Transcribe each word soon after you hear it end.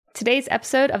Today's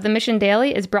episode of the Mission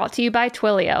Daily is brought to you by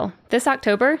Twilio. This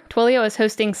October, Twilio is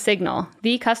hosting Signal,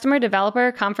 the Customer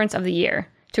Developer Conference of the Year.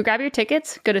 To grab your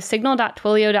tickets, go to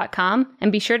signal.twilio.com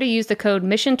and be sure to use the code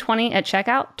MISSION20 at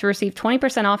checkout to receive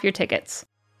 20% off your tickets.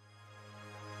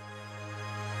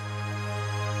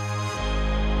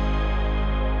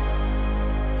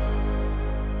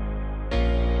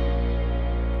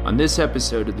 On this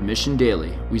episode of the Mission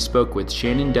Daily, we spoke with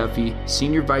Shannon Duffy,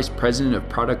 Senior Vice President of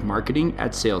Product Marketing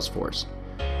at Salesforce.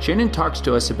 Shannon talks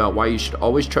to us about why you should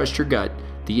always trust your gut,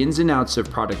 the ins and outs of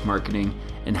product marketing,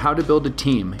 and how to build a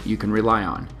team you can rely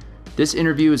on. This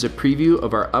interview is a preview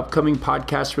of our upcoming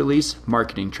podcast release,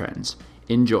 Marketing Trends.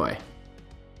 Enjoy.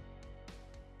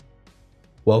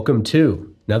 Welcome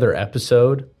to another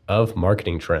episode of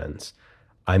Marketing Trends.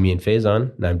 I'm Ian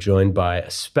Faison, and I'm joined by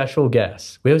a special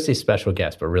guest. We always say special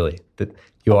guest, but really,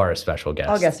 you are a special guest.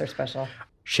 All guests are special.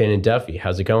 Shannon Duffy,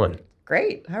 how's it going?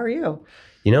 Great. How are you?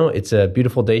 You know, it's a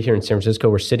beautiful day here in San Francisco.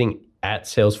 We're sitting at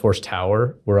Salesforce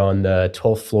Tower. We're on the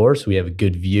 12th floor, so we have a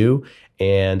good view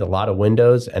and a lot of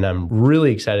windows, and I'm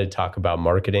really excited to talk about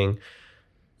marketing.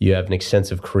 You have an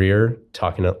extensive career,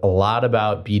 talking a lot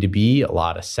about B2B, a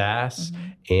lot of SaaS,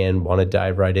 and want to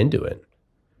dive right into it.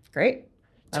 Great.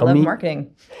 I love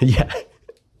marketing. Yeah.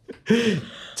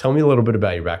 Tell me a little bit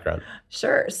about your background.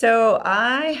 Sure. So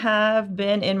I have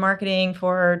been in marketing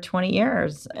for 20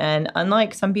 years. And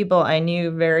unlike some people, I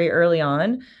knew very early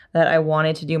on that I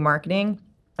wanted to do marketing.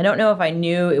 I don't know if I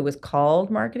knew it was called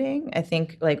marketing. I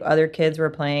think like other kids were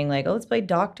playing like, oh, let's play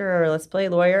doctor or let's play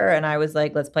lawyer. And I was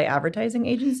like, let's play advertising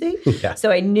agency. Yeah.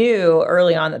 So I knew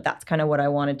early on that that's kind of what I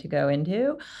wanted to go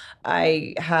into.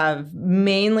 I have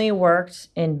mainly worked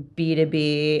in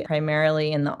B2B,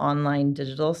 primarily in the online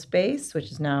digital space,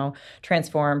 which is now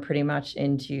transformed pretty much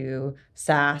into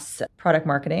SaaS product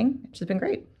marketing, which has been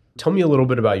great. Tell me a little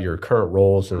bit about your current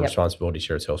roles and responsibilities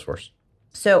here at Salesforce.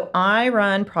 So I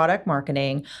run product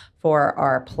marketing for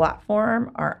our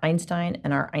platform, our Einstein,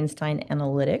 and our Einstein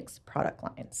Analytics product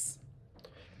lines.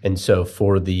 And so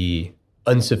for the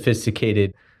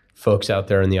unsophisticated folks out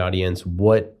there in the audience,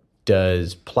 what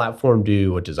does platform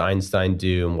do? What does Einstein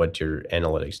do? And what do your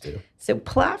analytics do? So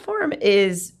platform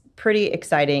is pretty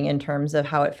exciting in terms of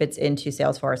how it fits into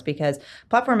Salesforce, because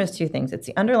platform is two things. It's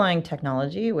the underlying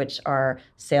technology, which our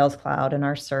Sales Cloud and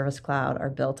our Service Cloud are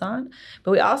built on.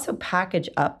 But we also package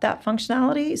up that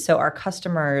functionality so our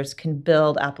customers can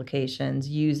build applications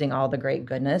using all the great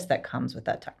goodness that comes with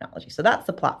that technology. So that's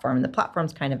the platform. And the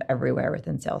platform's kind of everywhere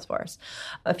within Salesforce.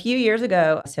 A few years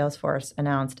ago, Salesforce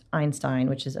announced Einstein,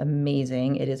 which is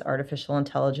amazing. It is artificial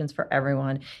intelligence for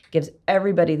everyone. It gives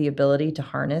everybody the ability to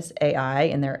harness AI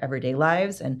in their everyday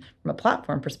lives, and from a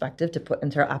platform perspective, to put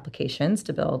into our applications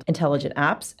to build intelligent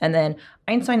apps. And then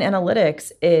Einstein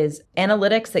Analytics is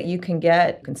analytics that you can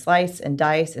get, you can slice and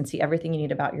dice and see everything you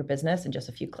need about your business in just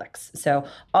a few clicks. So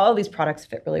all of these products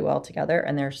fit really well together,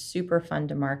 and they're super fun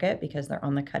to market because they're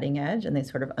on the cutting edge and they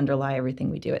sort of underlie everything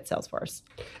we do at Salesforce.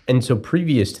 And so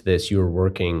previous to this, you were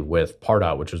working with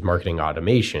Pardot, which was marketing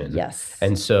automation. Yes.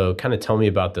 And so kind of tell me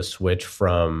about the switch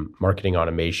from marketing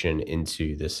automation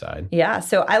into this side. Yeah.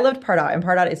 So I loved Pardot, and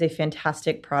Pardot is a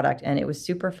fantastic product, and it was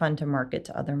super fun to market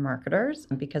to other marketers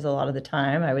because a lot of the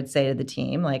time I would say to the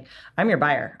team, like, I'm your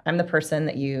buyer. I'm the person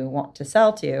that you want to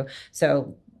sell to.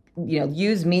 So,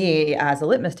 use me as a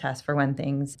litmus test for when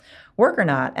things work or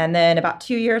not. And then about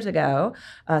 2 years ago,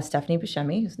 Stephanie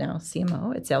Buscemi, who's now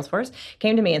CMO at Salesforce,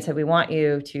 came to me and said, we want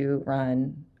you to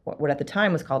run what at the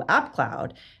time was called App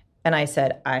Cloud. And I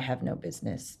said, I have no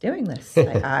business doing this.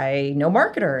 I know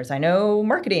marketers, I know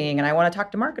marketing, and I want to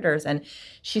talk to marketers. And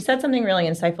she said something really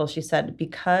insightful. She said,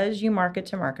 because you market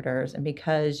to marketers and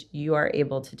because you are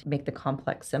able to make the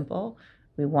complex simple,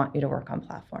 we want you to work on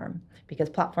platform, because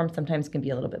platform sometimes can be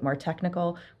a little bit more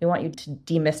technical. We want you to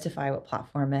demystify what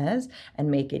platform is and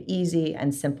make it easy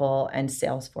and simple and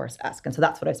Salesforce-esque. And so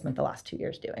that's what I've spent the last 2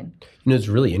 years doing. It's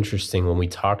really interesting when we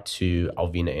talk to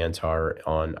Alvina Antar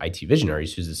on IT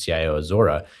Visionaries, who's the CIO of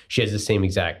Zora. She has the same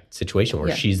exact situation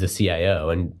where she's the CIO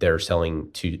and they're selling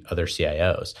to other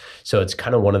CIOs. So it's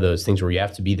kind of one of those things where you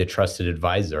have to be the trusted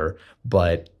advisor,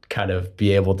 but kind of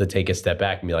be able to take a step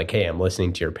back and be like, hey, I'm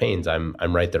listening to your pains. I'm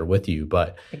right there with you,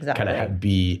 but kind of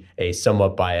be a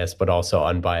somewhat biased, but also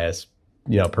unbiased,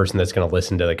 person that's going to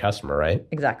listen to the customer, right?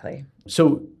 Exactly.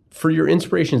 So for your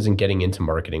inspirations in getting into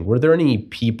marketing, were there any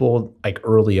people like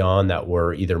early on that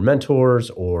were either mentors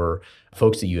or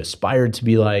folks that you aspired to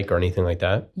be like or anything like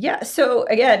that? Yeah. So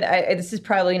again, this is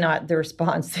probably not the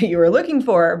response that you were looking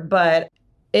for, but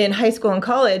in high school and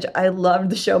college, I loved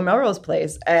the show Melrose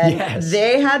Place, and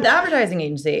they had the advertising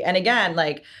agency. And again,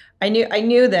 like I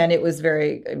knew then it was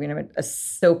very, a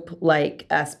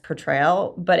soap-like-esque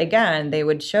portrayal. But again, they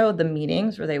would show the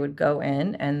meetings where they would go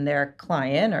in and their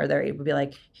client or they would be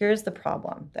like, here's the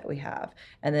problem that we have.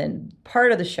 And then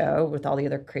part of the show with all the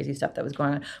other crazy stuff that was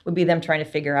going on would be them trying to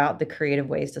figure out the creative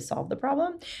ways to solve the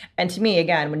problem. And to me,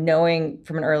 again, when knowing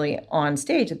from an early on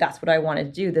stage that that's what I wanted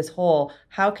to do, this whole,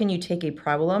 how can you take a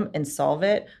problem and solve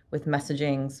it with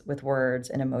messagings, with words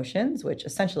and emotions, which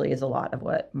essentially is a lot of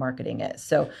what marketing is.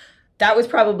 So that was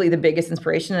probably the biggest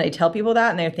inspiration. And I tell people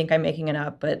that and they think I'm making it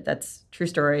up, but that's true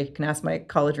story. You can ask my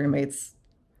college roommates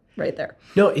right there.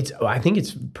 No, I think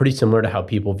it's pretty similar to how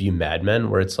people view Mad Men,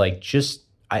 where it's like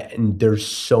and there's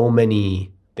so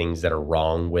many things that are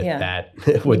wrong with that,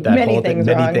 with that many whole things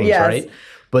thing, wrong. things, Yes. right?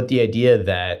 But the idea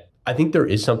that I think there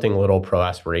is something a little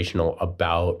pro-aspirational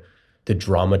about the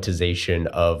dramatization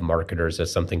of marketers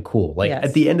as something cool. Like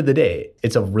at the end of the day,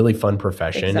 it's a really fun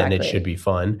profession and it should be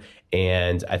fun.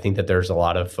 And I think that there's a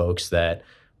lot of folks that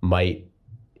might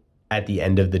at the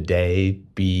end of the day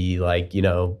be like,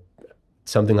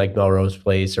 something like Melrose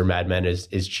Place or Mad Men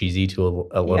is cheesy to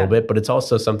a little bit, but it's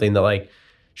also something that like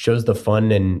shows the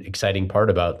fun and exciting part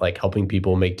about like helping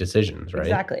people make decisions, right?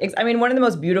 Exactly. I mean, one of the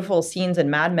most beautiful scenes in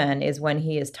Mad Men is when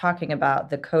he is talking about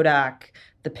the Kodak,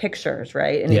 the pictures,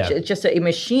 right? And it's just a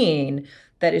machine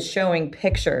that is showing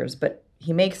pictures, but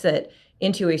he makes it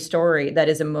into a story that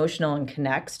is emotional and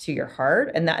connects to your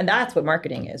heart. And that's what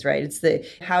marketing is, right? It's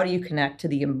how do you connect to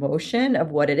the emotion of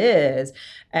what it is,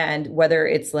 and whether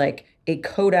it's like a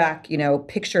Kodak,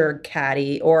 picture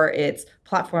caddy, or it's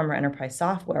platform or enterprise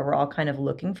software, we're all kind of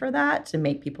looking for that to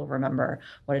make people remember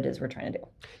what it is we're trying to do.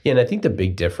 Yeah, and I think the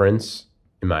big difference,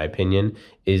 in my opinion,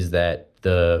 is that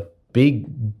the big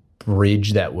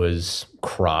bridge that was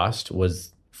crossed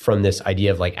was from this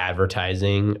idea of like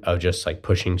advertising, of just like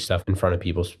pushing stuff in front of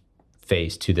people's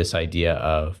face, to this idea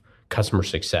of customer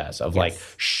success, of like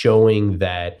showing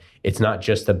that it's not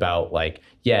just about like,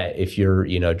 if you're,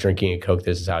 drinking a Coke,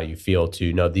 this is how you feel,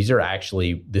 to no, this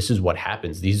is what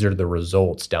happens. These are the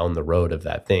results down the road of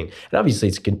that thing. And obviously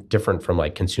it's different from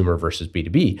like consumer versus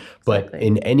B2B, but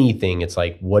in anything, it's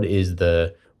like, what does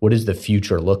the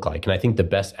future look like? And I think the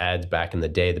best ads back in the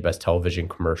day, the best television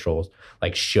commercials,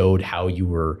 like showed how you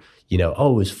were, it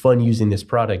was fun using this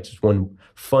product. It's one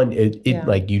fun,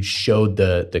 like you showed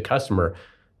the customer,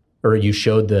 or you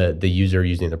showed the user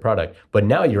using the product, but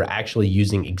now you're actually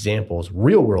using examples,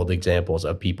 real world examples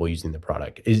of people using the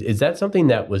product. Is that something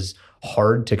that was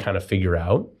hard to kind of figure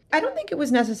out? I don't think it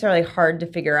was necessarily hard to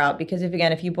figure out, because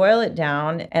if you boil it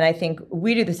down, and I think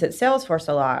we do this at Salesforce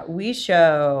a lot, we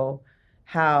show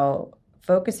how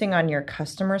focusing on your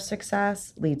customer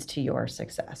success leads to your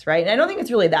success, right? And I don't think it's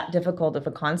really that difficult of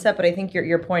a concept, but I think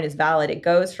your point is valid. It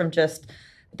goes from just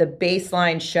the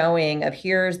baseline showing of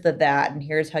here's that and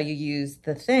here's how you use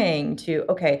the thing to,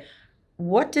 okay,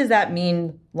 what does that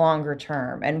mean longer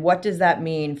term? And what does that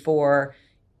mean for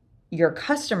your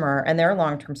customer and their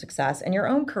long-term success and your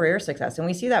own career success? And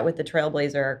we see that with the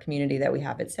Trailblazer community that we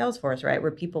have at Salesforce, right?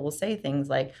 Where people will say things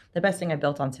like, the best thing I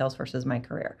built on Salesforce is my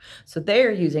career. So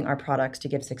they're using our products to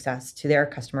give success to their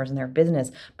customers and their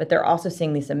business, but they're also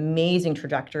seeing this amazing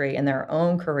trajectory in their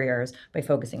own careers by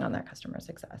focusing on that customer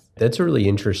success. That's a really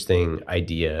interesting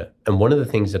idea. And one of the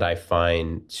things that I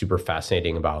find super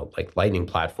fascinating about like Lightning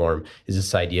Platform is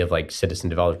this idea of like citizen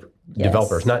developers,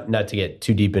 not to get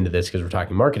too deep into this because we're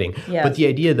talking marketing, but the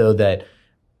idea though that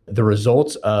the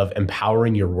results of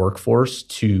empowering your workforce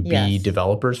to be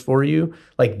developers for you,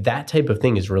 like that type of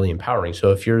thing is really empowering.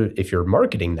 So if you're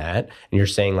marketing that and you're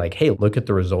saying like, hey, look at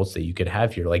the results that you could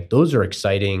have here, like those are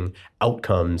exciting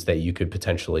outcomes that you could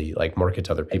potentially like market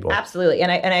to other people. Absolutely.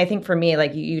 And I think for me,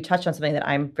 like you touched on something that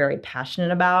I'm very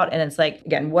passionate about. And it's like,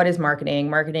 again, what is marketing?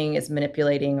 Marketing is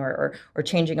manipulating or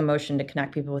changing emotion to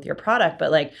connect people with your product.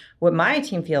 But like what my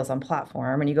team feels on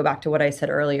platform, and you go back to what I said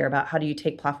earlier about how do you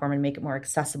take platform and make it more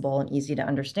accessible and easy to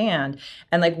understand.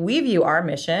 And like we view our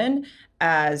mission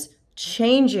as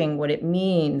changing what it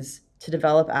means to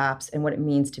develop apps and what it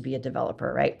means to be a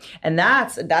developer, right? And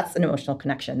that's an emotional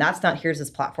connection. That's not here's this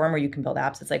platform where you can build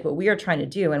apps. It's like what we are trying to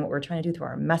do, and what we're trying to do through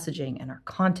our messaging and our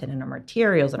content and our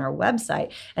materials and our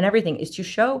website and everything is to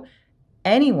show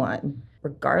anyone,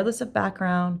 regardless of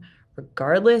background,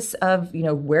 regardless of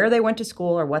where they went to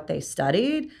school or what they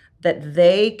studied, that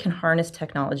they can harness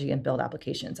technology and build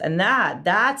applications. And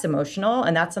that's emotional.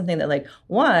 And that's something that like,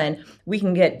 one, we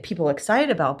can get people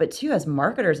excited about, but two, as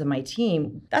marketers in my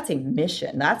team, that's a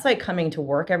mission. That's like coming to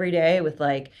work every day with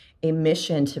like a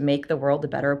mission to make the world a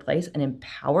better place and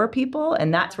empower people.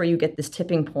 And that's where you get this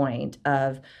tipping point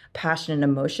of passion and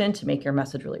emotion to make your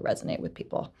message really resonate with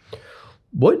people.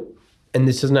 What and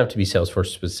this doesn't have to be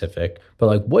Salesforce specific, but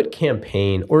like what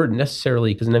campaign, or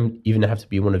necessarily, it doesn't even have to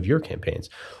be one of your campaigns,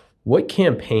 what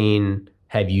campaign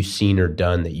have you seen or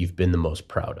done that you've been the most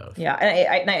proud of? Yeah,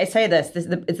 and I say this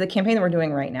it's the campaign that we're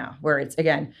doing right now, where it's,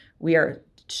 again, we are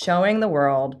showing the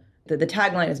world that the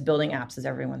tagline is building apps is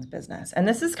everyone's business. And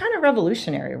this is kind of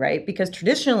revolutionary, right? Because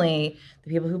traditionally, the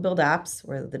people who build apps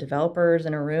were the developers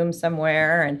in a room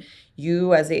somewhere, and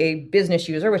you as a business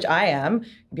user, which I am,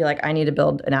 be like, I need to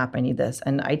build an app, I need this.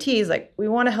 And IT is like, we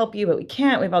want to help you, but we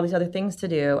can't. We have all these other things to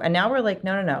do. And now we're like,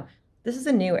 no. This is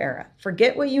a new era.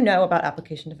 Forget what you know about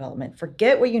application development.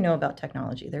 Forget what you know about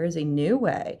technology. There is a new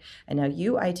way. And now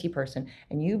you, IT person,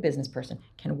 and you, business person,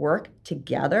 can work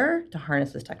together to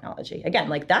harness this technology. Again,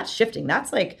 like that's shifting.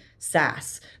 That's like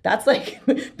SaaS. That's like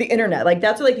the internet. Like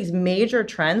that's like these major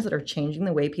trends that are changing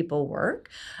the way people work.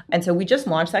 And so we just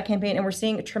launched that campaign and we're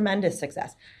seeing tremendous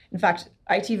success. In fact,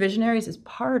 IT Visionaries is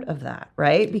part of that,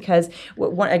 right? Because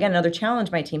again, another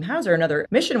challenge my team has, or another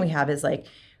mission we have, is like,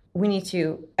 we need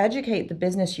to educate the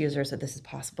business users that this is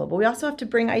possible, but we also have to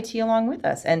bring IT along with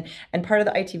us. And part of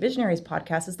the IT Visionaries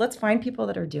podcast is let's find people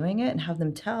that are doing it and have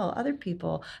them tell other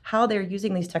people how they're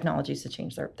using these technologies to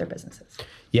change their businesses.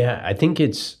 Yeah, I think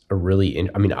it's a really,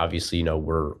 obviously,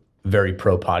 we're very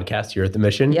pro podcast here at The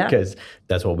Mission because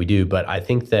that's what we do. But I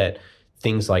think that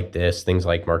things like this, things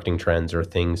like marketing trends, or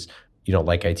things,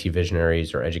 like IT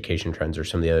Visionaries or education trends, or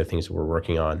some of the other things that we're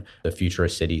working on, the future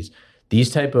of cities, these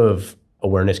type of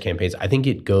awareness campaigns, I think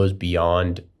it goes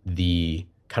beyond the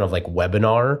kind of like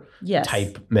webinar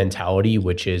type mentality,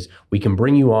 which is we can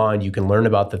bring you on, you can learn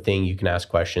about the thing, you can ask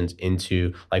questions,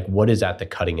 into like what is at the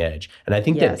cutting edge. And I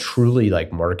think that truly,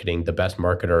 like marketing, the best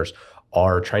marketers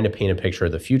are trying to paint a picture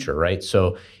of the future, right?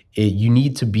 So you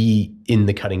need to be in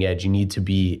the cutting edge. You need to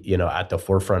be, at the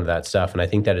forefront of that stuff. And I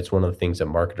think that it's one of the things that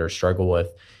marketers struggle with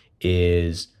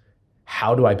is,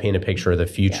 how do I paint a picture of the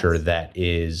future that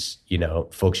is,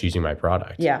 folks using my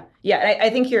product? Yeah. Yeah. I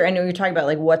think I know you're talking about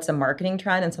like what's a marketing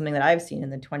trend, and something that I've seen in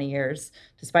the 20 years,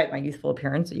 despite my youthful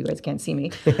appearance, so you guys can't see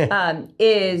me,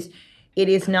 is it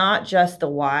is not just the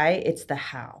why, it's the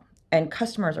how. And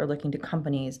customers are looking to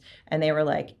companies and they were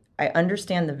like, I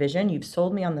understand the vision. You've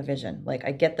sold me on the vision. Like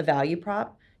I get the value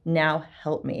prop. Now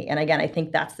help me. And again, I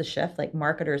think that's the shift. Like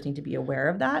marketers need to be aware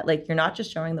of that. Like you're not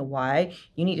just showing the why,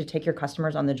 you need to take your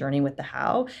customers on the journey with the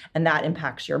how. And that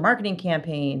impacts your marketing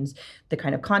campaigns, the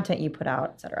kind of content you put out,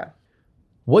 et cetera.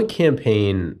 What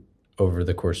campaign over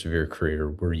the course of your career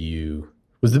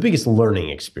was the biggest learning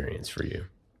experience for you?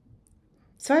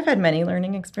 So I've had many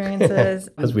learning experiences.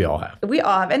 As we all have. We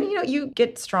all have. And you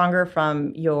get stronger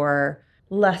from your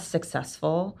less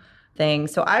successful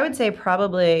things. So I would say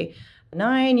probably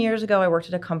 9 years ago, I worked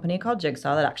at a company called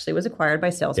Jigsaw that actually was acquired by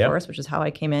Salesforce, which is how I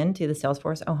came into the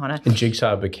Salesforce Ohana. And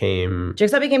Jigsaw became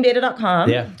Data.com.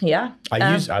 Yeah.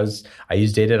 I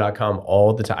use Data.com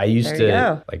all the time. I used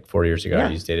to, like 4 years ago, I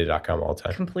used Data.com all the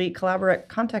time. Complete collaborate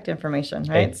contact information,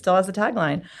 right? Hey. Still has the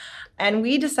tagline. And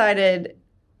we decided,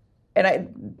 and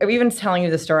I'm even telling you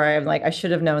the story, I'm like, I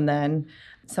should have known then.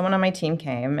 Someone on my team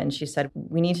came and she said,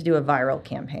 we need to do a viral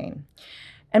campaign.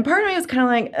 And part of me was kind of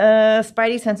like,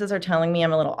 spidey senses are telling me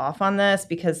I'm a little off on this,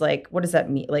 because like, what does that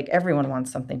mean? Like everyone wants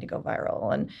something to go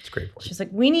viral. And it's a great point. She's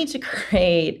like, we need to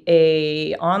create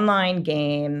a online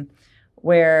game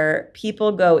where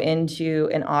people go into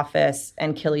an office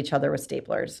and kill each other with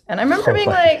staplers. And I remember being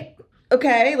like,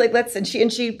 okay, like let's, and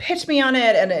she pitched me on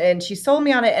it and she sold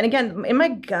me on it. And again, in my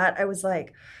gut, I was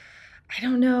like, I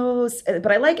don't know,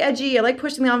 but I like edgy. I like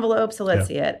pushing the envelope. So let's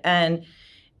see it. And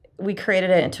we created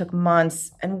it. It took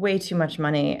months and way too much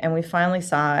money. And we finally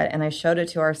saw it. And I showed it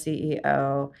to our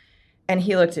CEO. And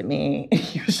he looked at me. And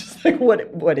he was just like,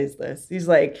 what is this? He's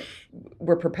like,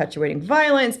 we're perpetuating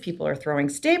violence. People are throwing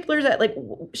staplers at, like,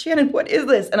 Shannon, what is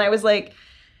this? And I was like,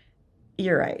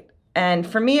 you're right. And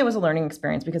for me, it was a learning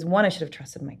experience because, one, I should have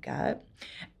trusted my gut.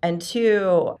 And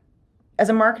two, as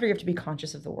a marketer, you have to be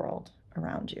conscious of the world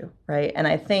around you, right? And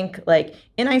I think like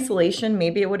in isolation,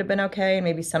 maybe it would have been okay.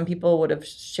 Maybe some people would have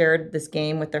shared this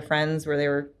game with their friends where they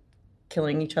were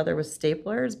killing each other with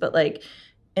staplers. But like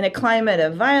in a climate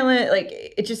of violence, like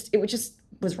it just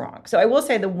was wrong. So I will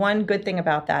say the one good thing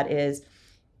about that is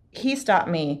he stopped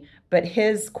me, but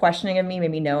his questioning of me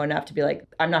made me know enough to be like,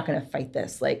 I'm not going to fight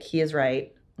this. Like he is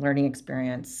right. Learning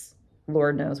experience.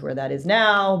 Lord knows where that is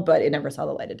now, but it never saw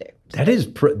the light of day.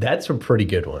 That's a pretty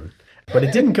good one. But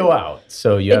it didn't go out.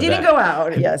 So it didn't go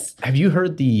out, yes. Have you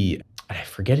heard I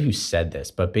forget who said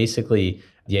this, but basically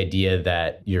the idea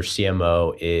that your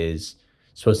CMO is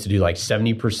supposed to do like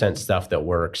 70% stuff that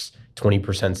works,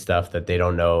 20% stuff that they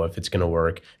don't know if it's going to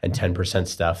work, and 10%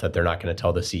 stuff that they're not going to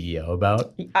tell the CEO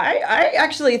about? I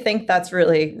actually think that's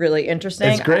really, really interesting.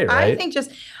 It's great, right? I think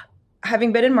just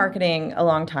having been in marketing a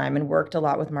long time and worked a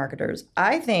lot with marketers,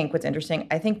 I think what's interesting,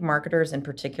 I think marketers in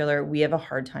particular, we have a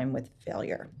hard time with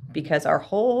failure because our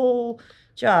whole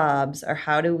jobs are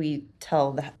how do we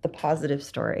tell the positive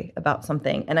story about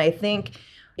something. And I think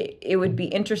it would be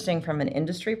interesting from an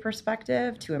industry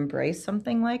perspective to embrace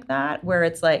something like that, where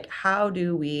it's like, how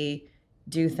do we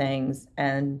do things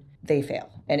and they fail?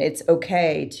 And it's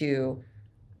okay to,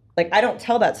 like, I don't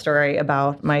tell that story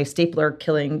about my stapler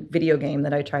killing video game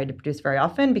that I tried to produce very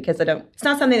often because it's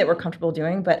not something that we're comfortable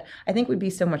doing, but I think it would be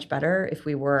so much better if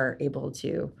we were able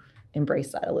to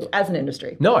embrace that a little as an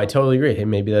industry. No, I totally agree. Hey,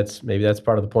 maybe that's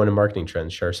part of the point of marketing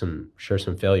trends. Share some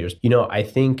failures. I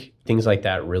think things like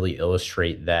that really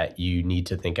illustrate that you need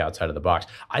to think outside of the box.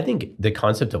 I think the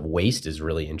concept of waste is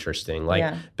really interesting.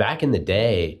 Back in the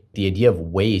day, the idea of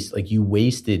waste, like you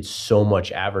wasted so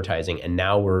much advertising, and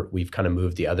now we've kind of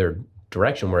moved the other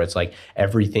direction where it's like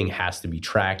everything has to be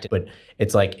tracked. But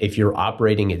it's like if you're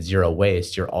operating at zero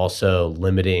waste, you're also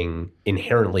limiting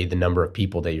inherently the number of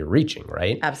people that you're reaching,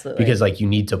 right? Absolutely. Because like you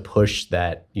need to push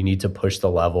the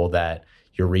level that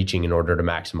you're reaching in order to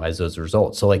maximize those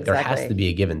results. So like There has to be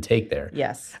a give and take there.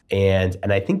 Yes. And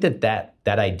I think that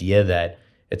idea that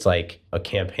it's like a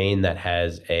campaign that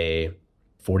has a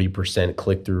 40%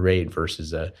 click-through rate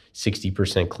versus a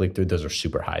 60% click-through, those are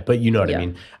super high. But you know what I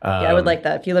mean? I would like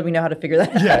that. If you let me know how to figure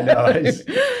that out.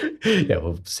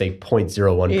 We'll say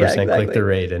 0.01% click-through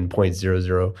rate and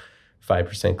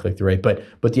 0.005% click-through rate. But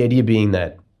the idea being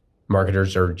that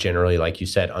marketers are generally, like you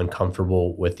said,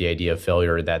 uncomfortable with the idea of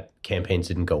failure, that campaigns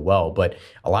didn't go well. But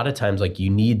a lot of times, like,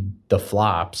 you need the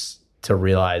flops to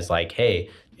realize, like, hey,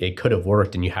 it could have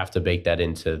worked, and you have to bake that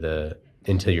into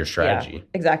your strategy. Yeah,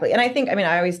 exactly. And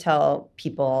I always tell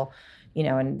people,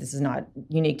 and this is not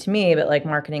unique to me, but like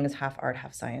marketing is half art,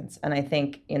 half science. And I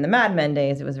think in the Mad Men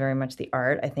days, it was very much the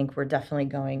art. I think we're definitely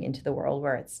going into the world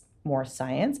where it's more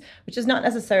science, which is not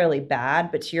necessarily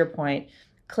bad, but to your point,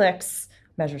 clicks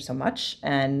measure so much.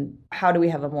 And how do we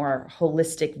have a more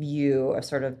holistic view of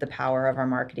sort of the power of our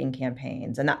marketing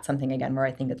campaigns? And that's something, again, where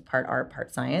I think it's part art,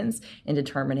 part science in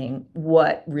determining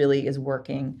what really is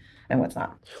working and what's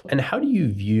not. And how do you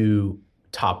view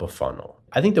top of funnel?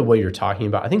 I think the way you're talking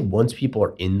about, I think once people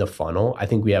are in the funnel, I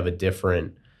think we have a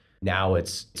different, now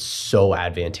it's so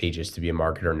advantageous to be a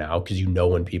marketer now because you know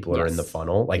when people are in the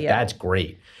funnel. Like that's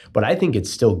great. But I think it's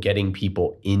still getting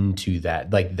people into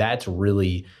that. Like that's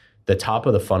really the top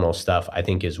of the funnel stuff, I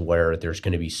think, is where there's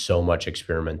going to be so much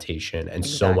experimentation and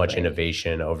so much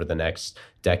innovation over the next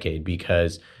decade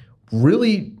because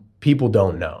really people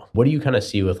don't know. What do you kind of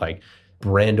see with like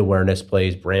brand awareness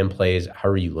plays, brand plays? How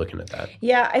are you looking at that?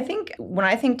 Yeah, I think when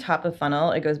I think top of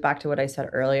funnel, it goes back to what I said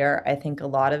earlier. I think a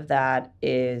lot of that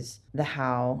is the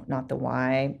how, not the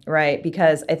why, right?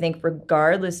 Because I think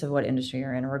regardless of what industry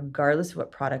you're in, regardless of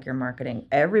what product you're marketing,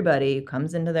 everybody who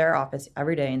comes into their office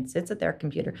every day and sits at their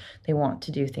computer, they want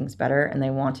to do things better and they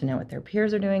want to know what their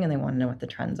peers are doing and they want to know what the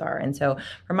trends are. And so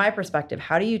from my perspective,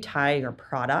 how do you tie your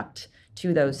product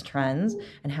to those trends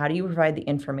and how do you provide the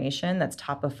information that's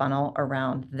top of funnel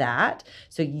around that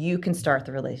so you can start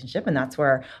the relationship? And that's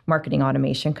where marketing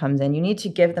automation comes in. You need to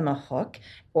give them a hook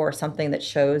or something that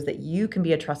shows that you can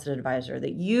be a trusted advisor,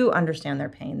 that you understand their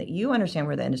pain, that you understand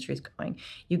where the industry is going.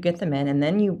 You get them in and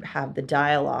then you have the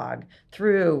dialogue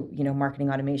through, marketing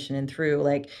automation and through,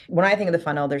 like, when I think of the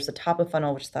funnel, there's the top of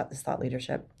funnel, which is thought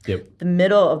leadership. Yep. The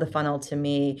middle of the funnel to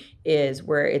me is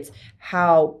where it's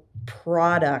how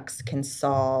products can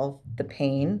solve the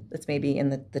pain that's maybe in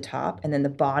the top. And then the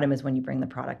bottom is when you bring the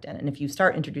product in. And if you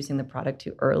start introducing the product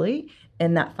too early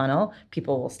in that funnel,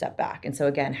 people will step back. And so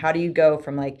again, how do you go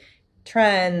from like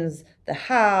trends, the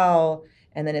how,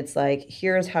 and then it's like,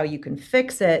 here's how you can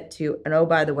fix it to, and oh,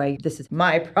 by the way, this is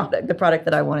my product, the product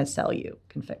that I want to sell you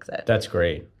can fix it. That's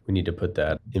great. We need to put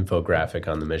that infographic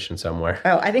on the mission somewhere.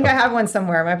 Oh, I think I have one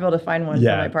somewhere. I might be able to find one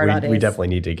for my part out days. We definitely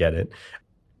need to get it.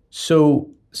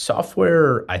 So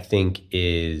software, I think,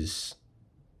 is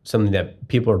something that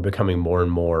people are becoming more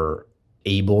and more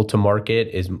able to market,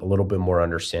 is a little bit more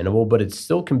understandable, but it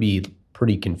still can be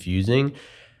pretty confusing.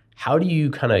 How do you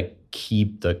kind of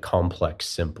keep the complex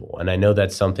simple? And I know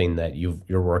that's something that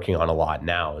you're working on a lot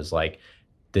now, is like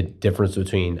the difference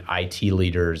between IT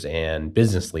leaders and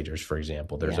business leaders, for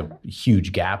example. There's a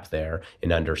huge gap there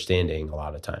in understanding a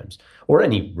lot of times, or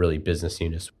any really business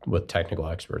units with technical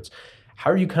experts.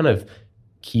 How are you kind of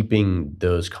keeping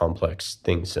those complex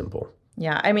things simple?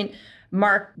 Yeah, I mean,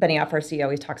 Mark Benioff, our CEO,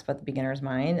 always talks about the beginner's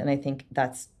mind, and I think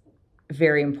that's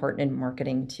very important in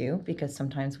marketing too, because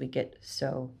sometimes we get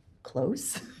so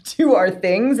close to our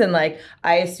things. And like,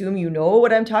 I assume you know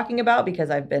what I'm talking about because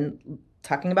I've been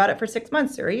talking about it for 6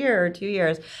 months or a year or 2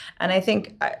 years. And I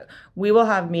think we will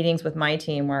have meetings with my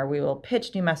team where we will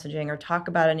pitch new messaging or talk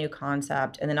about a new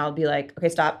concept. And then I'll be like, okay,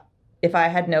 stop. If I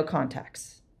had no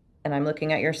context and I'm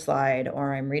looking at your slide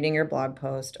or I'm reading your blog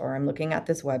post or I'm looking at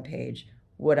this web page,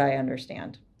 would I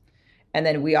understand? And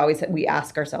then we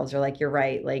ask ourselves, you're like, you're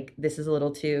right. Like, this is a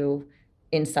little too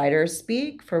insider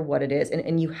speak for what it is.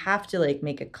 And you have to like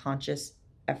make a conscious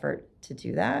effort to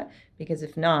do that, because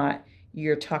if not,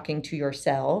 you're talking to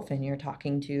yourself and you're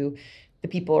talking to the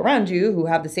people around you who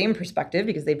have the same perspective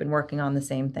because they've been working on the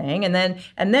same thing. And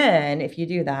then if you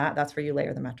do that, that's where you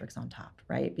layer the metrics on top,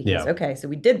 right? Because, okay, so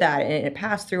we did that and it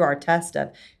passed through our test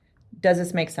of, does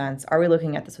this make sense? Are we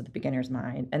looking at this with a beginner's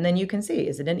mind? And then you can see,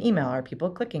 is it an email? Are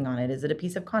people clicking on it? Is it a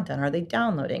piece of content? Are they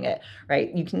downloading it, right?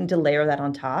 You can layer that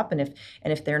on top. And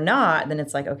if they're not, then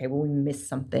it's like, okay, well, we missed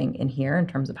something in here in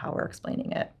terms of how we're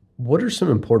explaining it. What are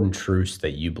some important truths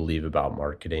that you believe about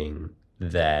marketing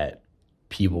that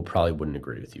people probably wouldn't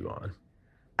agree with you on?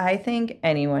 I think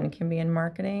anyone can be in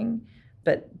marketing,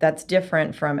 but that's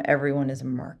different from everyone is a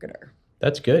marketer.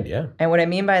 That's good, yeah. And what I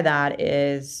mean by that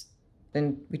is,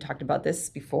 and we talked about this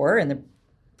before in the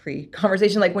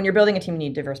pre-conversation, like when you're building a team, you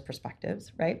need diverse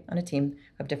perspectives, right? On a team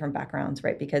of different backgrounds,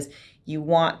 right? Because you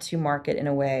want to market in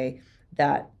a way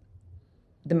that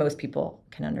the most people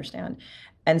can understand.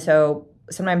 And so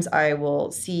sometimes I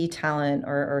will see talent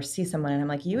or see someone and I'm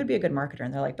like, you would be a good marketer.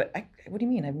 And they're like, but what do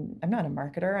you mean? I'm not a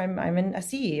marketer. I'm in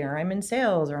SE or I'm in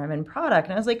sales or I'm in product.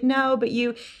 And I was like, no, but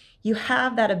you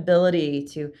have that ability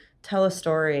to tell a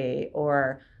story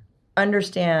or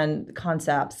understand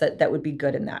concepts that would be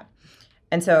good in that.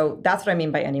 And so that's what I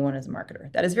mean by anyone as a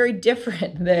marketer. That is very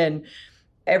different than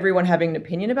everyone having an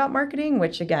opinion about marketing,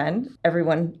 which again,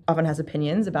 everyone often has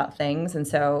opinions about things. And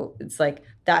so it's like,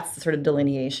 that's the sort of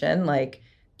delineation. Like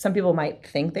some people might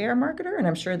think they are a marketer, and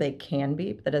I'm sure they can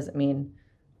be, but that doesn't mean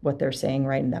what they're saying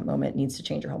right in that moment needs to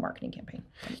change your whole marketing campaign.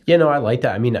 Yeah, no, I like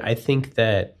that. I mean, I think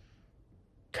that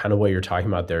kind of what you're talking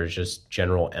about there is just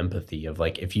general empathy of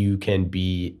like, if you can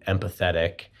be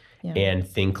empathetic and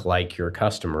think like your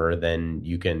customer, then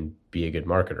you can be a good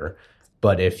marketer.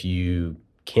 But if you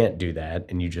can't do that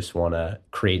and you just want to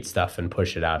create stuff and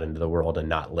push it out into the world and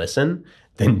not listen,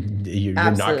 then you're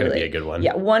not going to be a good one.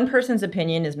 Yeah, one person's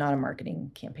opinion is not a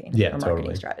marketing campaign or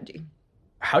marketing strategy.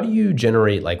 How do you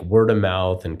generate like word of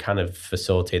mouth and kind of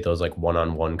facilitate those like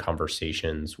one-on-one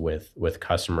conversations with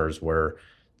customers where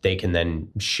they can then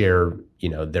share,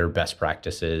 their best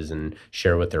practices and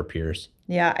share with their peers?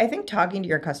 Yeah, I think talking to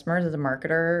your customers as a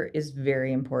marketer is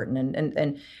very important.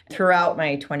 And throughout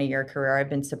my 20-year career, I've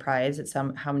been surprised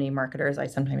at how many marketers I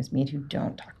sometimes meet who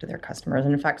don't talk to their customers.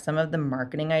 And in fact, some of the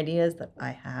marketing ideas that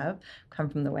I have come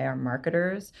from the way our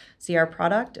marketers see our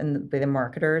product and the way the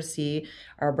marketers see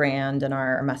our brand and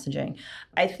our messaging.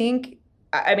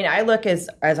 I look as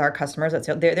our customers,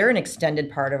 they're an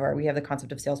extended part of we have the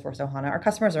concept of Salesforce Ohana. Our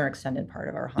customers are an extended part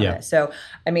of our Ohana. Yeah. So,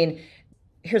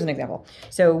 here's an example.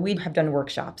 So we have done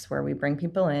workshops where we bring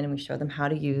people in and we show them how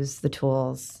to use the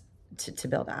tools to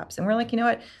build apps. And we're like, you know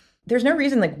what? There's no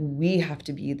reason like we have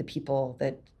to be the people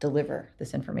that deliver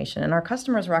this information. And our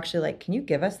customers were actually like, can you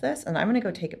give us this? And I'm going to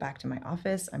go take it back to my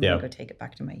office. I'm going to go take it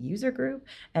back to my user group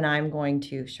and I'm going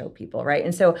to show people, right?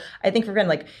 And so I think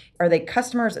are they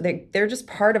customers? They're just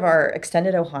part of our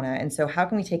extended Ohana. And so how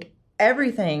can we take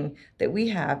everything that we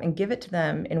have and give it to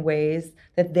them in ways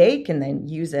that they can then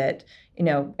use it,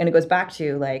 and it goes back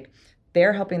to like,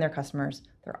 they're helping their customers.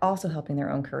 They're also helping their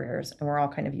own careers. And we're all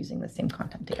kind of using the same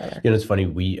content together. It's funny.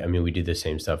 We do the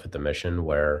same stuff at the Mission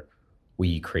where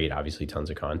we create obviously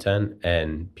tons of content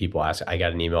and people ask, I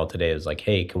got an email today. It was like,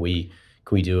 hey, can we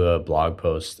do a blog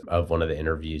post of one of the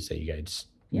interviews that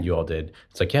you all did?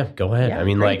 It's like, yeah, go ahead. Yeah,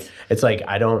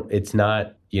 it's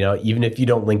not, even if you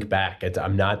don't link back,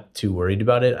 I'm not too worried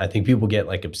about it. I think people get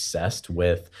like obsessed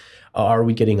with, are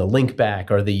we getting a link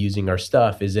back? Are they using our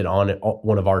stuff? Is it on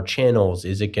one of our channels?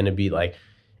 Is it going to be like,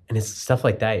 and it's stuff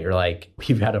like that. You're like,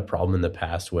 we've had a problem in the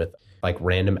past with like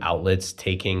random outlets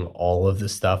taking all of the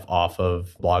stuff off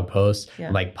of blog posts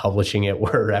and like publishing it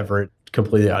wherever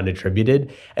completely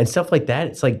unattributed and stuff like that.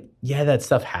 It's like, yeah, that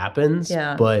stuff happens,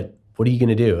 but what are you going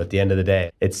to do at the end of the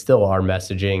day? It's still our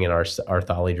messaging and our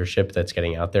thought leadership that's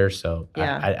getting out there. So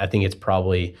I think it's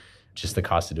probably just the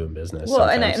cost of doing business. Well,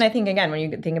 and I think, again, when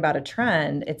you think about a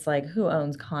trend, it's like, who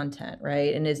owns content,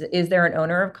 right? And is there an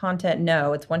owner of content?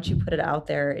 No, it's once you put it out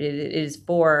there, it is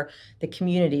for the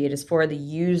community. It is for the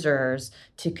users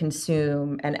to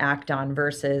consume and act on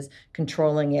versus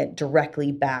controlling it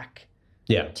directly back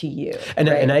to you. And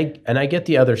right? and I get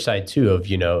the other side too of,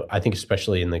 I think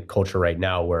especially in the culture right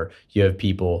now where you have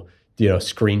people,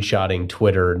 screenshotting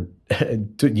Twitter,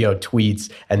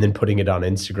 tweets and then putting it on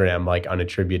Instagram like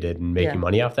unattributed and making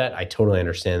money off that. I totally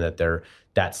understand that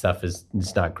that stuff is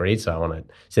not great. So I want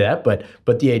to say that.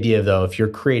 But the idea though, if you're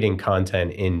creating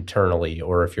content internally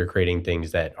or if you're creating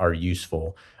things that are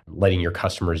useful, letting your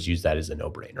customers use that is a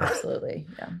no-brainer. Absolutely.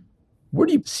 Yeah. Where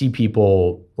do you see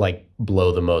people like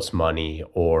blow the most money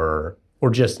or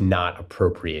just not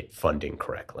appropriate funding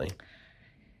correctly?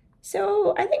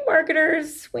 So I think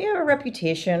marketers, we have a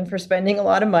reputation for spending a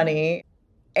lot of money.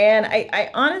 And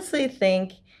I honestly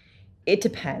think it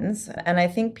depends. And I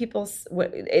think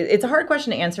it's a hard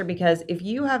question to answer because if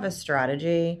you have a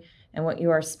strategy and what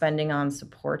you are spending on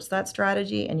supports that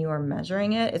strategy and you are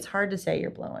measuring it, it's hard to say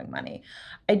you're blowing money.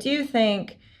 I do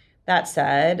think, that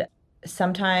said,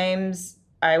 sometimes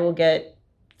I will get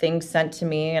things sent to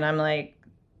me and I'm like,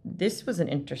 this was an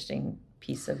interesting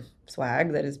piece of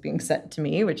swag that is being sent to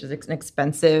me, which is an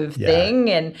expensive thing.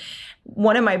 And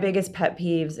one of my biggest pet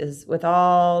peeves is with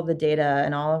all the data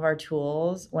and all of our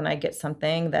tools, when I get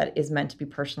something that is meant to be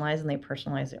personalized and they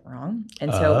personalize it wrong.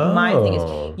 And so my thing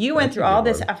is, you went through all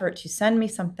this effort to send me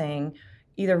something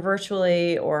either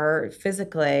virtually or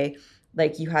physically,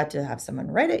 like you had to have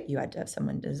someone write it, you had to have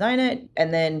someone design it,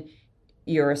 and then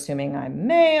you're assuming I'm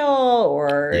male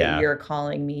or you're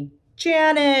calling me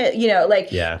Janet,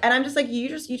 and I'm just like, you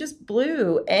just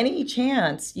blew any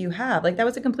chance you have. Like that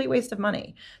was a complete waste of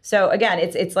money. So again,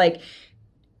 it's like,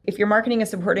 if your marketing is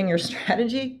supporting your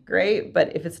strategy, great.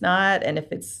 But if it's not, and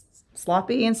if it's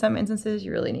sloppy in some instances,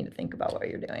 you really need to think about what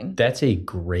you're doing. That's a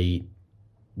great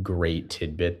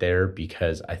tidbit there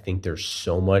because I think there's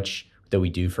so much that we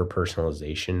do for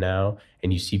personalization now,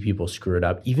 and you see people screw it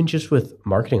up, even just with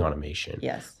marketing automation.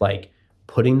 Yes. Like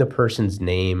putting the person's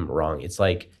name wrong. It's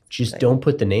like, just don't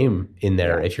put the name in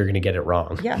there if you're going to get it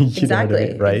wrong. Yeah, exactly. I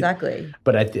mean, right? Exactly.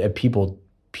 But people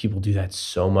do that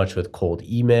so much with cold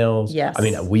emails. Yes. I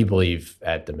mean, we believe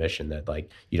at the Mission that like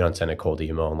you don't send a cold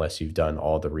email unless you've done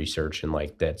all the research and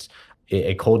like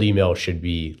a cold email should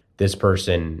be this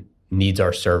person needs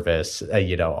our service,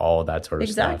 all of that sort of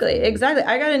stuff. Exactly.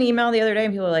 I got an email the other day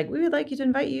and people were like, we would like you to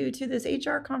invite you to this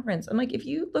HR conference. I'm like, if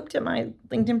you looked at my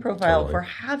LinkedIn profile for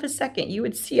half a second, you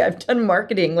would see I've done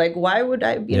marketing. Like, why would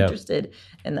I be interested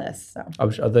in this? So.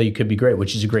 Although you could be great,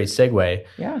 which is a great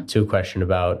segue to a question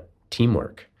about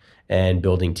teamwork and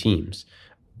building teams.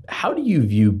 How do you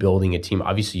view building a team?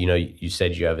 Obviously, you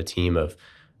said you have a team of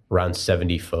around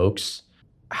 70 folks.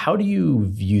 How do you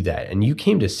view that? And you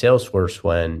came to Salesforce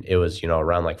when it was,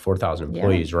 around like 4,000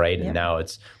 employees, right? And now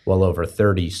it's well over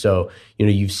 30. So,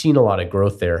 you've seen a lot of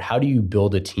growth there. How do you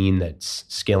build a team that's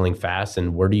scaling fast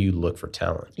and where do you look for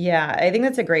talent? Yeah, I think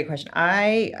that's a great question.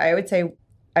 I would say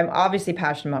I'm obviously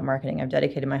passionate about marketing. I've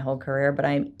dedicated my whole career, but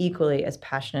I'm equally as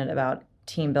passionate about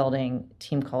team building,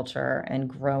 team culture, and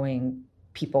growing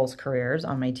people's careers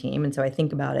on my team. And so I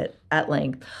think about it at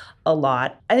length a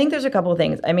lot. I think there's a couple of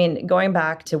things. I mean, going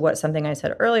back to something I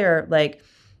said earlier, like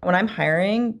when I'm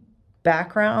hiring,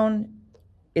 background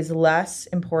is less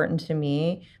important to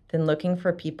me than looking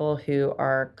for people who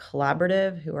are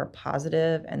collaborative, who are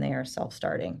positive, and they are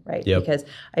self-starting, right? Yep. Because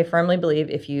I firmly believe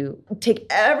if you take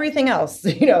everything else,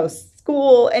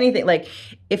 school, anything, like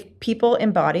if people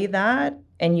embody that,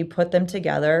 and you put them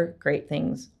together, great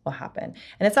things will happen.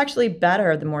 And it's actually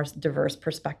better, the more diverse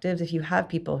perspectives, if you have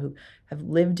people who have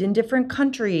lived in different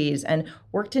countries and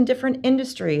worked in different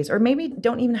industries, or maybe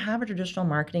don't even have a traditional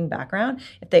marketing background.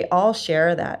 If they all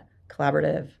share that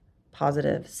collaborative,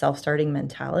 positive, self-starting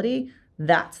mentality,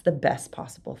 that's the best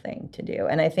possible thing to do.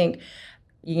 And I think,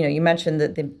 you mentioned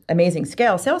that the amazing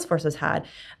scale Salesforce has had.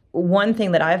 One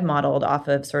thing that I've modeled off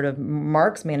of sort of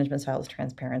Mark's management style is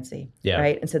transparency,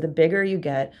 right? And so the bigger you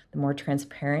get, the more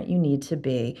transparent you need to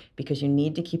be because you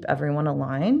need to keep everyone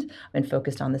aligned and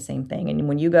focused on the same thing. And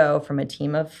when you go from a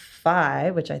team of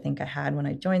 5, which I think I had when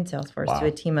I joined Salesforce, to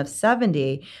a team of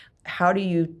 70, how do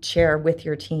you share with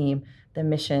your team the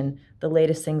mission, the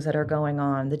latest things that are going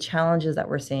on, the challenges that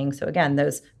we're seeing? So again,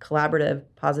 those collaborative,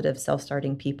 positive,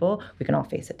 self-starting people, we can all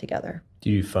face it together. Do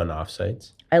you do fun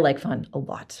offsites? I like fun a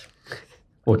lot.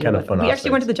 What kind of fun offsites? We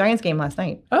actually went to the Giants game last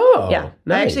night. Oh, yeah.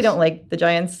 Nice. I actually don't like the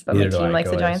Giants, but Neither my team likes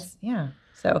the Giants. Yeah.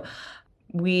 So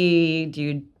we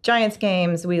do Giants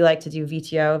games. We like to do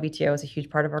VTO. VTO is a huge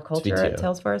part of our culture at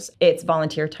Salesforce. It's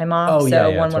volunteer time off.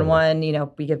 So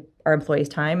 111, we give our employees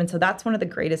time. And so that's one of the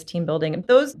greatest team building.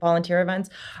 Those volunteer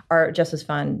events are just as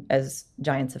fun as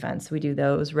Giants events. We do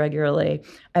those regularly.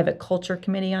 I have a culture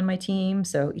committee on my team.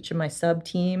 So each of my sub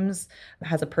teams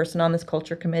has a person on this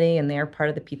culture committee, and they're part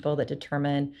of the people that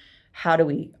determine how do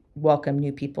we welcome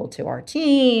new people to our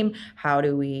team? How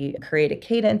do we create a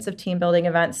cadence of team building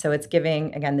events? So it's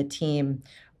giving, again, the team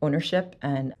ownership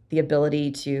and the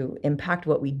ability to impact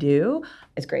what we do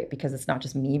is great because it's not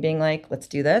just me being like, let's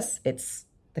do this. It's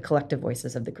the collective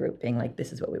voices of the group being like,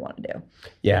 this is what we want to do.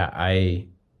 Yeah,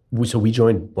 so we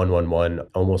joined 111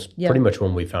 almost pretty much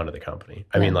when we founded the company.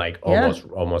 I mean, like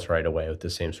almost right away with the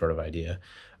same sort of idea.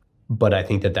 But I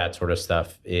think that sort of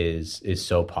stuff is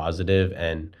so positive.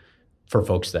 And for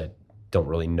folks that don't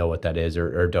really know what that is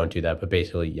or don't do that, but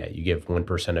basically, you give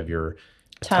 1% of your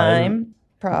time,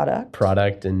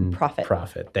 product and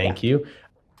profit. Thank you.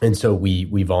 And so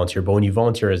we volunteer. But when you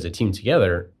volunteer as a team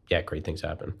together, great things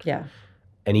happen. Yeah.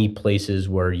 Any places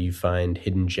where you find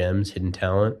hidden gems, hidden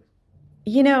talent?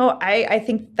 I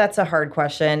think that's a hard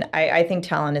question. I think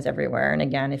talent is everywhere. And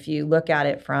again, if you look at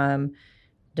it from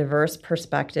diverse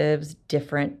perspectives,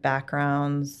 different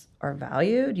backgrounds are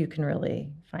valued, you can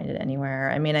really find it anywhere.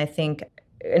 I mean, I think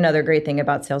another great thing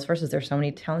about Salesforce is there's so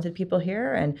many talented people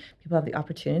here and people have the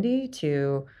opportunity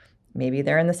to, maybe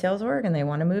they're in the sales org and they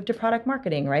want to move to product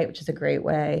marketing, right? Which is a great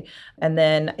way. And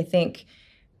then I think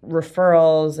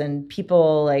referrals and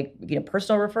people like,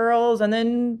 personal referrals and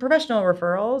then professional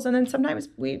referrals. And then sometimes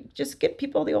we just get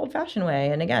people the old fashioned way.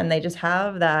 And again, they just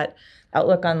have that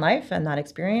outlook on life and that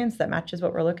experience that matches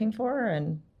what we're looking for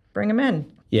and bring them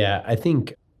in. Yeah, I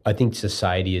think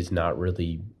society is not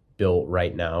really built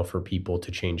right now for people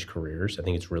to change careers. I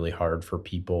think it's really hard for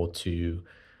people to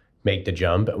make the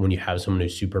jump. When you have someone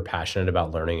who's super passionate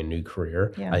about learning a new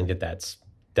career, I think that's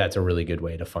a really good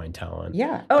way to find talent.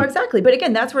 Yeah. Oh, exactly. But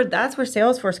again, that's where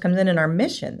Salesforce comes in our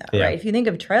mission, though, right? If you think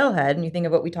of Trailhead and you think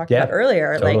of what we talked about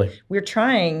earlier, totally. Like we're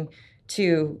trying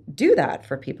to do that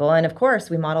for people. And of course,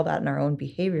 we model that in our own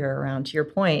behavior around, to your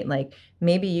point, like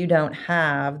maybe you don't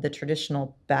have the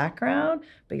traditional background,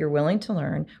 but you're willing to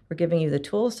learn. We're giving you the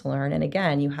tools to learn. And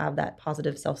again, you have that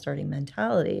positive self-starting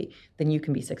mentality, then you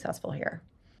can be successful here.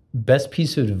 Best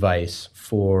piece of advice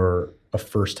for a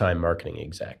first-time marketing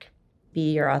exec?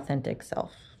 Be your authentic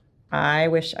self. I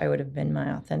wish I would have been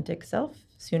my authentic self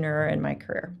sooner in my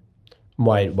career.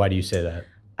 Why do you say that?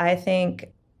 I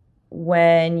think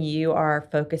when you are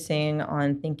focusing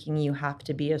on thinking you have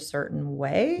to be a certain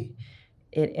way,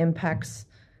 it impacts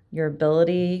your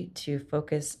ability to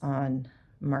focus on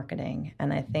marketing.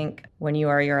 And I think when you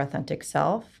are your authentic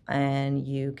self and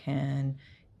you can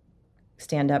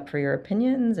stand up for your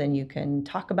opinions and you can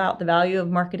talk about the value of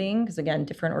marketing, because again,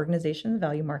 different organizations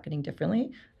value marketing differently.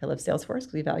 I love Salesforce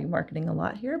because we value marketing a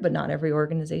lot here, but not every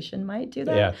organization might do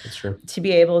that. Yeah, that's true. To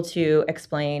be able to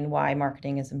explain why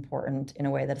marketing is important in a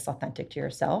way that is authentic to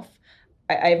yourself.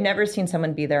 I've never seen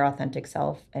someone be their authentic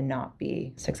self and not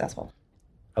be successful.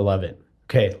 I love it.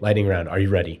 Okay, lightning round. Are you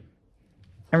ready?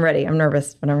 I'm ready. I'm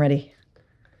nervous, but I'm ready.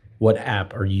 What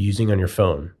app are you using on your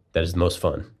phone that is the most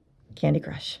fun? Candy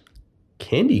Crush.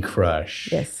 Candy Crush?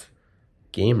 Yes.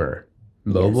 Gamer.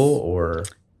 Mobile or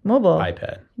mobile?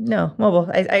 iPad? No, mobile.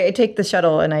 I take the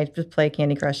shuttle and I just play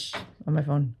Candy Crush on my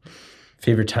phone.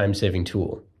 Favorite time-saving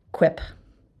tool? Quip.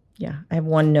 Yeah, I have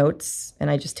OneNotes and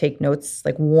I just take notes,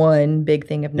 like one big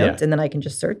thing of notes, and then I can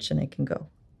just search and I can go.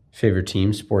 Favorite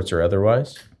team, sports or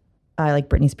otherwise? I like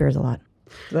Britney Spears a lot.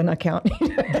 Does that not count?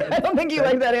 I don't think you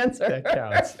like that answer. That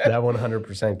counts. That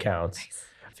 100% counts. Nice.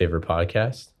 Favorite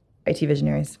podcast? IT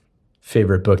Visionaries.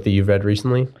 Favorite book that you've read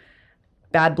recently?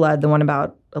 Bad Blood, the one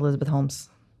about Elizabeth Holmes.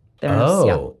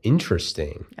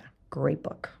 Interesting. Yeah, great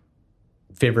book.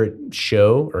 Favorite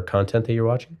show or content that you're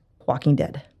watching? Walking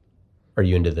Dead. Are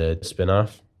you into the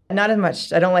spinoff? Not as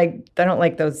much. I don't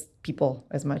like those people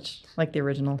as much, like the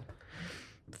original.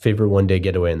 Favorite one-day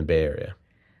getaway in the Bay Area?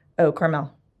 Oh,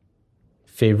 Carmel.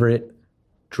 Favorite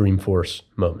Dreamforce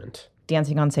moment?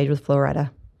 Dancing on stage with Flo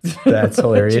Rida. That's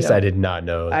hilarious. I did not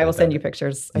know. I will send you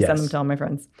pictures. I send them to all my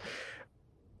friends.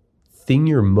 Thing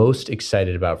you're most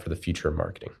excited about for the future of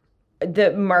marketing?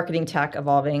 The marketing tech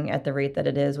evolving at the rate that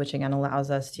it is, which again allows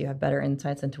us to have better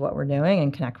insights into what we're doing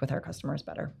and connect with our customers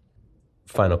better.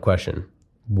 Final question.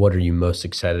 What are you most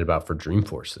excited about for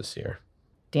Dreamforce this year?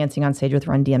 Dancing on stage with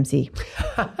Run DMC.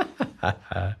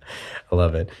 I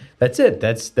love it. That's it.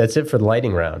 That's it for the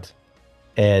lightning round.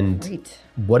 And great.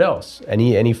 What else?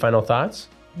 Any final thoughts?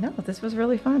 No, this was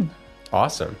really fun.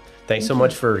 Awesome. Thanks so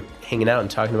much for hanging out and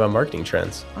talking about marketing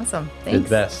trends. Awesome. Thanks. You're the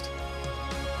best.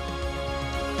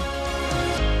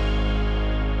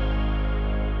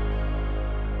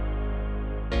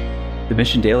 The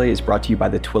Mission Daily is brought to you by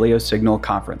the Twilio Signal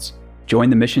Conference. Join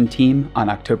the Mission team on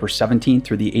October 17th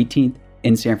through the 18th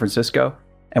in San Francisco.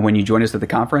 And when you join us at the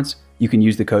conference, you can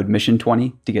use the code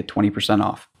MISSION20 to get 20%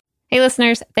 off. Hey,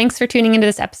 listeners, thanks for tuning into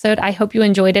this episode. I hope you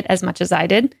enjoyed it as much as I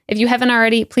did. If you haven't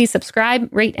already, please subscribe,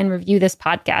 rate, and review this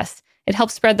podcast. It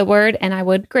helps spread the word, and I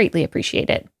would greatly appreciate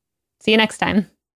it. See you next time.